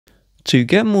To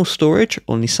get more storage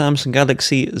on the Samsung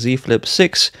Galaxy Z Flip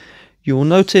 6, you will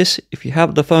notice if you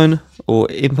have the phone, or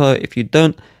info if you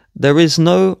don't, there is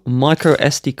no micro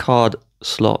SD card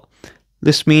slot.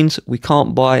 This means we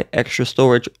can't buy extra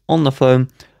storage on the phone.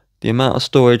 The amount of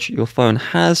storage your phone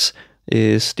has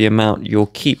is the amount you'll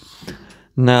keep.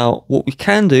 Now, what we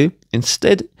can do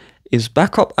instead is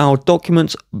back up our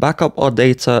documents, back up our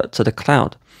data to the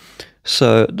cloud.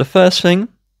 So the first thing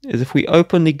is if we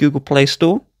open the Google Play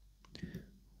Store,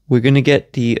 we're going to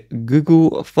get the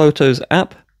Google Photos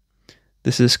app.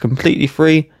 This is completely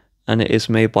free and it is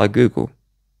made by Google.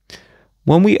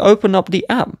 When we open up the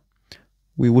app,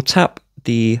 we will tap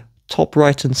the top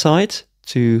right hand side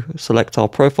to select our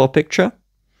profile picture.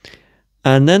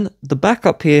 And then the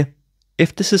backup here,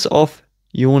 if this is off,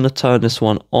 you want to turn this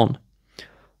one on.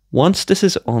 Once this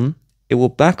is on, it will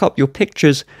back up your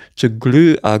pictures to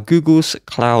Google's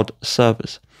cloud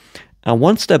servers. And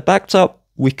once they're backed up,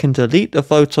 we can delete the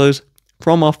photos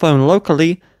from our phone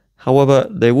locally. However,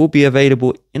 they will be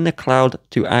available in the cloud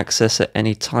to access at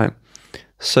any time.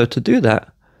 So to do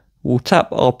that, we'll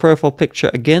tap our profile picture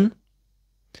again.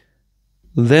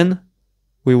 Then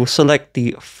we will select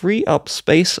the free up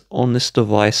space on this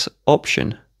device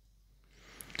option.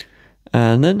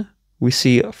 And then we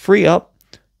see free up.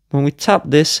 When we tap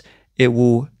this, it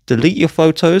will delete your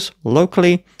photos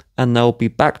locally and they'll be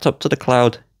backed up to the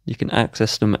cloud. You can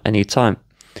access them at any time.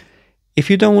 If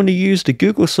you don't want to use the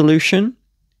Google solution,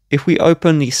 if we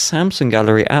open the Samsung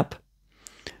Gallery app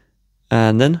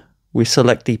and then we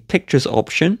select the pictures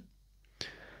option,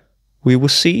 we will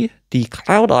see the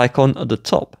cloud icon at the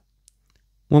top.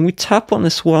 When we tap on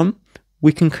this one,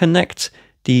 we can connect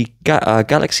the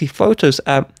Galaxy Photos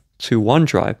app to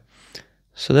OneDrive.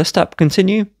 So let's tap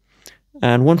continue.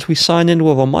 And once we sign in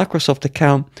with our Microsoft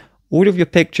account, all of your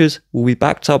pictures will be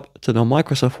backed up to the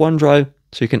Microsoft OneDrive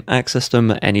so you can access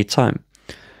them at any time.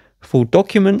 For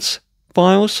documents,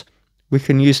 files, we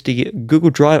can use the Google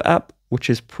Drive app, which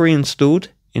is pre-installed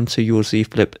into your Z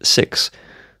Flip 6.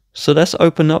 So let's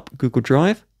open up Google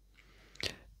Drive.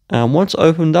 And once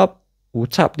opened up, we'll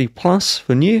tap the plus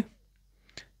for new.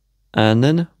 And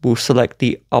then we'll select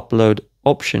the upload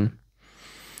option.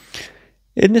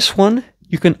 In this one,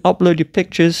 you can upload your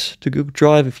pictures to Google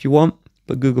Drive if you want,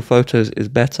 but Google Photos is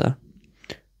better.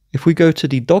 If we go to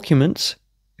the documents,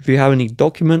 if you have any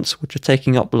documents which are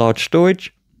taking up large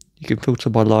storage, you can filter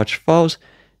by large files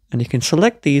and you can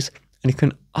select these and you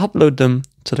can upload them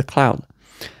to the cloud.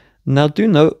 Now do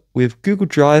note, with Google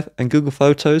Drive and Google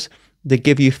Photos, they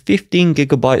give you 15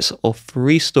 gigabytes of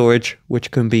free storage which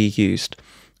can be used.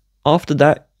 After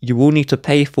that, you will need to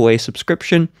pay for a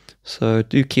subscription, so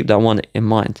do keep that one in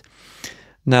mind.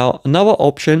 Now, another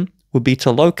option would be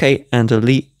to locate and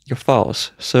delete your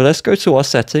files. So let's go to our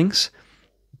settings.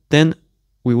 Then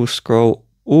we will scroll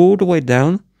all the way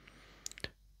down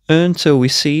until we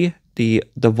see the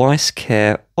device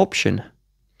care option.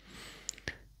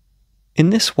 In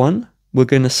this one, we're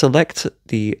going to select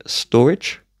the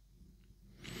storage.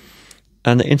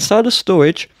 And inside of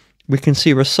storage, we can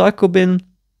see recycle bin,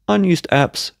 unused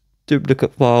apps,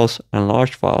 duplicate files, and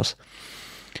large files.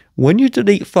 When you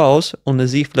delete files on the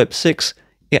Z Flip 6,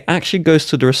 it actually goes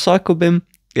to the recycle bin.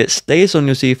 It stays on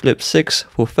your Z Flip 6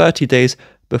 for 30 days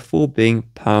before being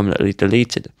permanently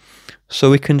deleted.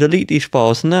 So we can delete these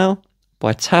files now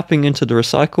by tapping into the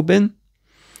recycle bin.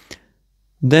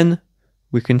 Then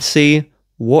we can see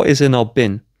what is in our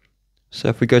bin. So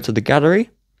if we go to the gallery,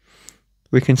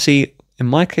 we can see, in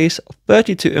my case,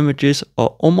 32 images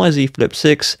are on my Z Flip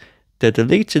 6. They're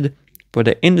deleted, but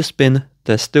they're in this bin.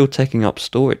 They're still taking up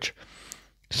storage.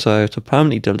 So to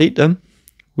permanently delete them,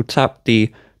 we'll tap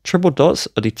the triple dots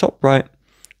at the top right,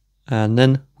 and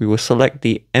then we will select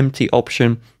the empty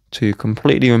option to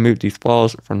completely remove these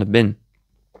files from the bin.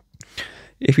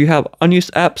 If you have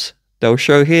unused apps, they'll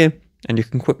show here, and you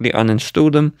can quickly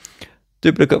uninstall them.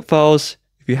 Duplicate files,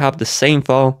 if you have the same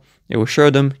file, it will show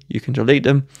them, you can delete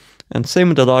them. And same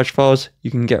with the large files, you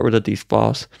can get rid of these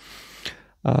files.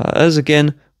 As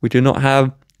again, we do not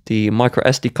have the micro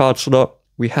SD card slot,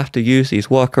 we have to use these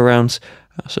workarounds,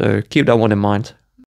 so keep that one in mind.